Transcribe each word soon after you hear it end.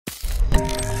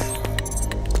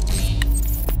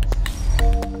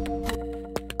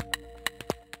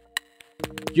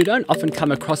You don't often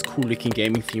come across cool looking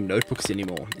gaming themed notebooks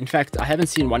anymore. In fact, I haven't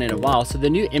seen one in a while, so the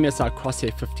new MSI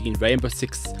Crosshair 15 Rainbow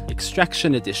Six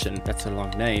Extraction Edition, that's a long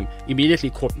name, immediately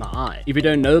caught my eye. If you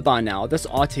don't know by now, this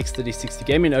RTX 3060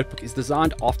 gaming notebook is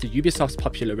designed after Ubisoft's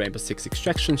popular Rainbow Six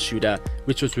Extraction shooter,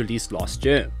 which was released last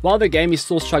year. While the game is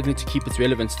still struggling to keep its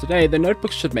relevance today, the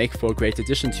notebook should make for a great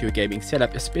addition to your gaming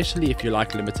setup, especially if you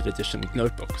like limited edition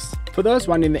notebooks. For those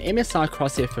wondering, the MSI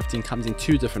Crosshair 15 comes in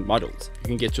two different models. You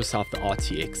can get yourself the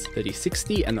RTX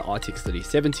 3060 and the RTX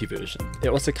 3070 version. They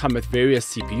also come with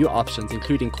various CPU options,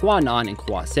 including Core i9 and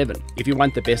Core i7. If you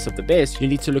want the best of the best, you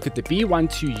need to look at the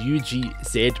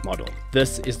B12UEZ model.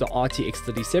 This is the RTX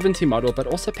 3070 model, but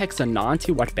also packs a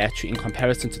 90-watt battery in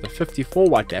comparison to the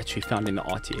 54-watt battery found in the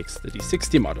RTX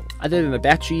 3060 model. Other than the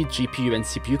battery, GPU and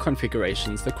CPU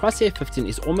configurations, the Crosshair 15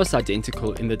 is almost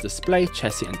identical in the display,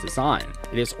 chassis and design.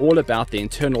 It is all about the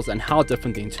internals and how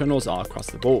different the internals are across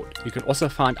the board. You can also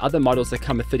find other models that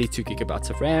come with 32GB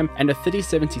of RAM and a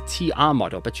 3070 Ti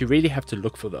model, but you really have to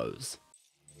look for those.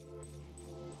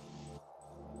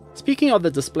 Speaking of the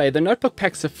display, the notebook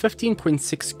packs a 15.6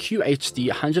 QHD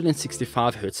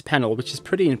 165Hz panel, which is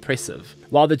pretty impressive.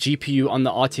 While the GPU on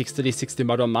the RTX 3060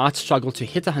 model might struggle to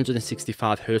hit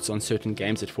 165Hz on certain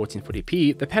games at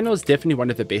 1440p, the panel is definitely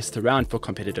one of the best around for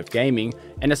competitive gaming,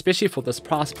 and especially for this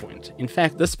price point. In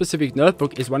fact, this specific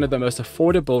notebook is one of the most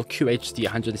affordable QHD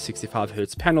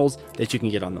 165Hz panels that you can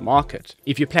get on the market.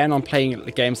 If you plan on playing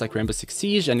games like Rainbow Six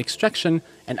Siege and Extraction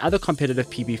and other competitive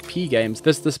PvP games,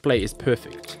 this display is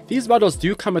perfect. These models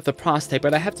do come with a price tag,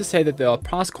 but I have to say that they are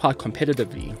priced quite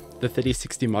competitively. The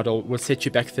 3060 model will set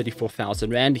you back 34,000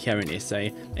 Rand here in SA,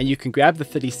 and you can grab the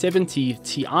 3070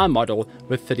 Ti model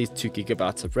with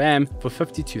 32GB of RAM for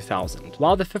 52,000.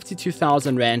 While the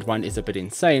 52,000 Rand one is a bit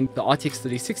insane, the RTX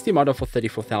 3060 model for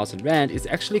 34,000 Rand is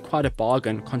actually quite a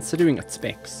bargain considering its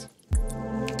specs.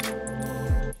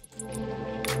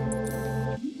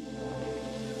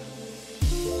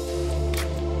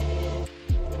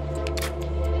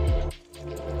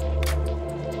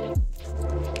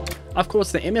 Of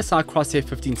course, the MSI Crosshair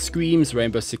 15 screams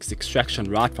Rainbow Six Extraction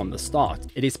right from the start.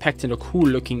 It is packed in a cool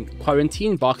looking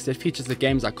quarantine box that features the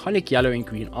game's iconic yellow and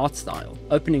green art style.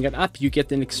 Opening it up, you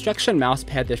get an Extraction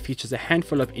mousepad that features a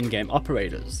handful of in-game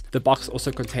operators. The box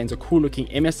also contains a cool looking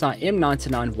MSI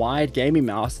M99 wired gaming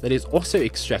mouse that is also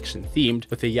Extraction themed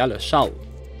with a yellow shell.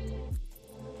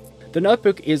 The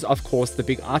notebook is of course the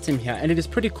big item here, and it is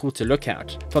pretty cool to look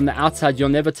at. From the outside, you'll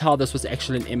never tell this was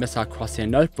actually an MSI Crosshair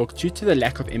notebook due to the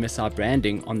lack of MSI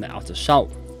branding on the outer shell.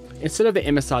 Instead of the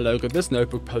MSI logo, this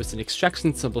notebook posts an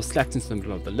Extraction symbol slapped into the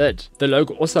middle of the lid. The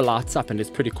logo also lights up and is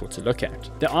pretty cool to look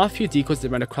at. There are a few decals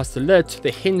that run across the lid to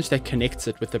the hinge that connects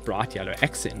it with the bright yellow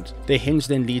accent. The hinge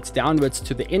then leads downwards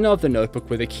to the inner of the notebook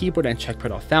where the keyboard and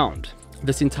trackpad are found.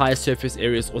 This entire surface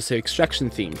area is also Extraction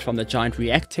themed, from the giant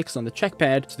React text on the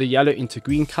trackpad to the yellow into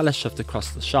green color shift across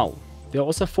the shell. There are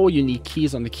also 4 unique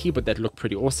keys on the keyboard that look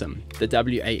pretty awesome. The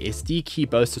WASD key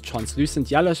boasts a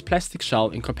translucent yellowish plastic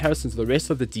shell in comparison to the rest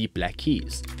of the deep black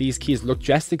keys. These keys look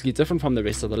drastically different from the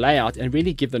rest of the layout and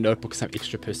really give the notebook some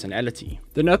extra personality.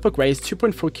 The notebook weighs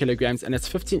 2.4 kilograms and its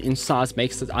 15-inch size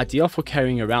makes it ideal for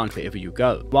carrying around wherever you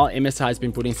go. While MSI has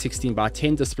been putting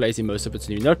 16:10 displays in most of its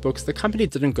new notebooks, the company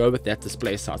didn't go with that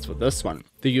display size for this one.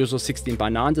 The usual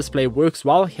 16:9 display works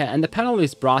well here, and the panel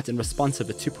is bright and responsive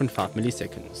at 2.5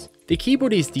 milliseconds. The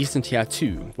keyboard is decent here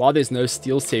too. While there's no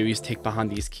SteelSeries tech behind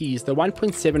these keys, the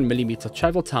 1.7mm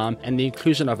travel time and the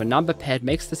inclusion of a number pad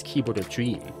makes this keyboard a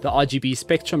dream. The RGB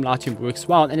spectrum lighting works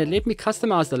well, and it let me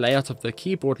customize the layout of the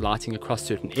keyboard lighting across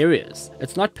certain areas.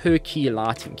 It's not per key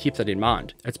lighting, keep that in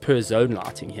mind. It's per zone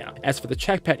lighting here. As for the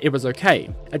trackpad, it was okay.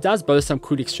 It does boast some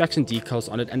cool Extraction decals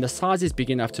on it, and the size is big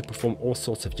enough to perform all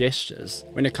sorts of gestures.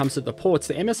 When it comes to the ports,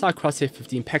 the MSI Crosshair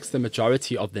 15 packs the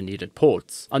majority of the needed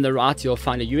ports. On the right, you'll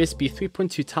find a USB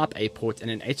 3.2 Type-A port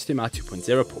and an HDMI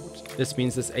 2.0 port. This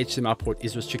means this HDMI port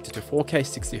is restricted to 4K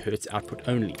 60Hz output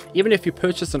only. Even if you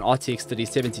purchase an RTX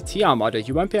 3070 Ti model,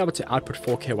 you won't be able to output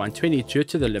 4K 120 due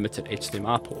to the limited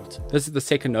HDMI port. This is the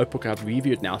second notebook I've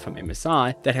reviewed now from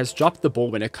MSI that has dropped the ball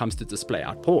when it comes to display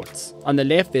out ports. On the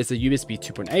left, there's a USB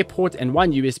 2.8 port and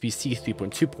one USB-C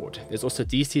 3.2 port. There's also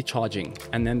DC charging,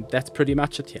 and then that's pretty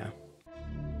much it here.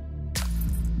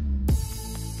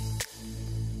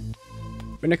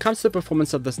 When it comes to the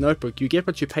performance of this notebook, you get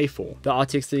what you pay for. The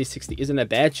RTX 3060 isn't a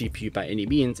bad GPU by any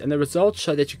means, and the results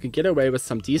show that you can get away with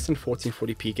some decent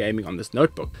 1440p gaming on this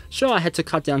notebook. Sure, I had to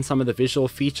cut down some of the visual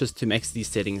features to max these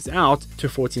settings out to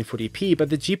 1440p,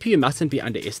 but the GPU mustn't be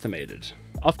underestimated.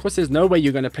 Of course, there's no way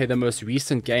you're going to play the most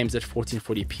recent games at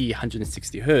 1440p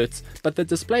 160Hz, but the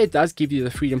display does give you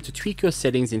the freedom to tweak your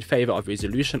settings in favor of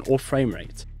resolution or frame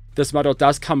rate. This model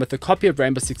does come with a copy of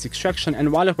Rainbow Six Extraction,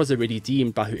 and while it was already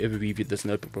deemed by whoever reviewed this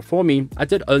notebook before me, I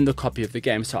did own the copy of the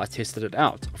game, so I tested it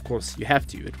out. Of course, you have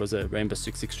to. It was a Rainbow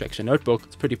Six Extraction notebook.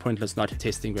 It's pretty pointless not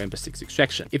testing Rainbow Six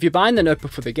Extraction. If you're buying the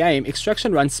notebook for the game,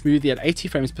 Extraction runs smoothly at 80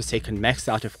 frames per second maxed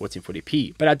out at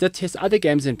 1440p, but I did test other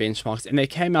games and benchmarks and they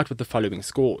came out with the following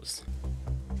scores.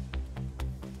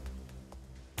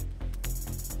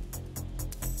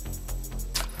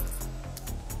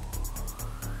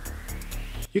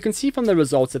 You can see from the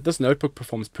results that this notebook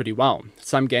performs pretty well.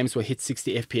 Some games will hit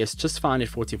 60 FPS just fine at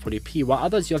 1440p, while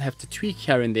others you'll have to tweak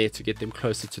here and there to get them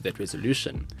closer to that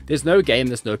resolution. There's no game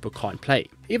this notebook can't play.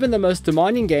 Even the most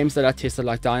demanding games that I tested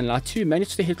like Dying Light 2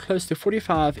 managed to hit close to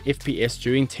 45 FPS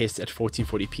during tests at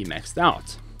 1440p maxed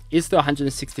out. Is the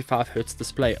 165Hz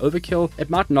display overkill? It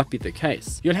might not be the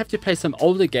case. You'll have to play some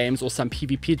older games or some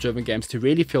PvP driven games to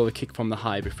really feel the kick from the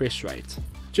high refresh rate.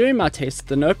 During my test,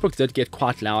 the notebook did get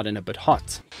quite loud and a bit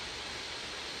hot.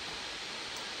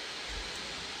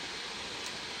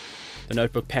 The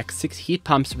notebook packs 6 heat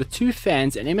pumps with 2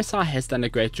 fans, and MSI has done a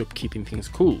great job keeping things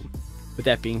cool. With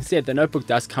that being said, the notebook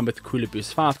does come with Cooler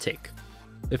Boost 5 tech.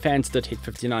 The fans did hit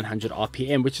 5900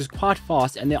 RPM, which is quite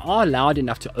fast, and they are loud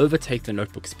enough to overtake the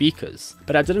notebook speakers,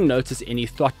 but I didn't notice any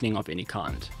throttling of any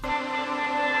kind.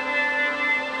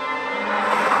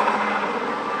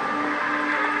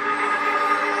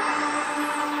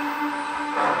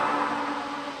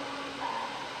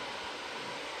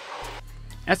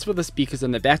 As for the speakers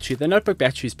and the battery, the notebook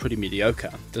battery is pretty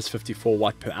mediocre. This 54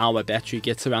 watt per hour battery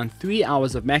gets around 3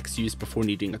 hours of max use before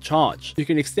needing a charge. You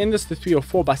can extend this to 3 or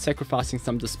 4 by sacrificing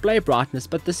some display brightness,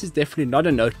 but this is definitely not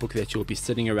a notebook that you'll be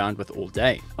sitting around with all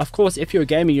day. Of course, if you're a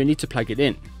gamer, you need to plug it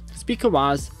in. Speaker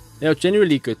wise, they are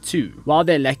generally good too. While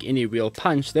they lack any real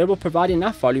punch, they will provide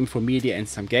enough volume for media and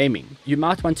some gaming. You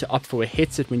might want to opt for a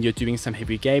headset when you're doing some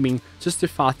heavy gaming, just to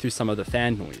fight through some of the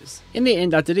fan noise. In the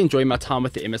end, I did enjoy my time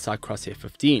with the MSI Crosshair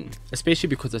 15, especially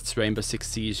because it's Rainbow Six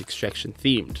Siege Extraction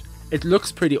themed. It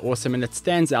looks pretty awesome and it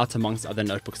stands out amongst other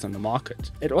notebooks on the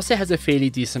market. It also has a fairly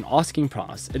decent asking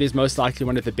price. It is most likely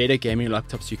one of the better gaming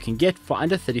laptops you can get for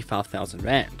under 35,000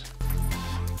 Rand.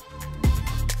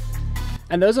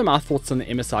 And those are my thoughts on the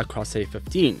MSI Crosshair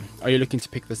 15. Are you looking to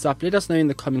pick this up? Let us know in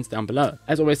the comments down below.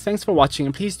 As always, thanks for watching,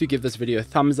 and please do give this video a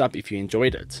thumbs up if you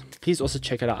enjoyed it. Please also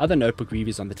check out our other notebook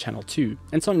reviews on the channel too.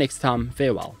 Until next time,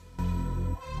 farewell.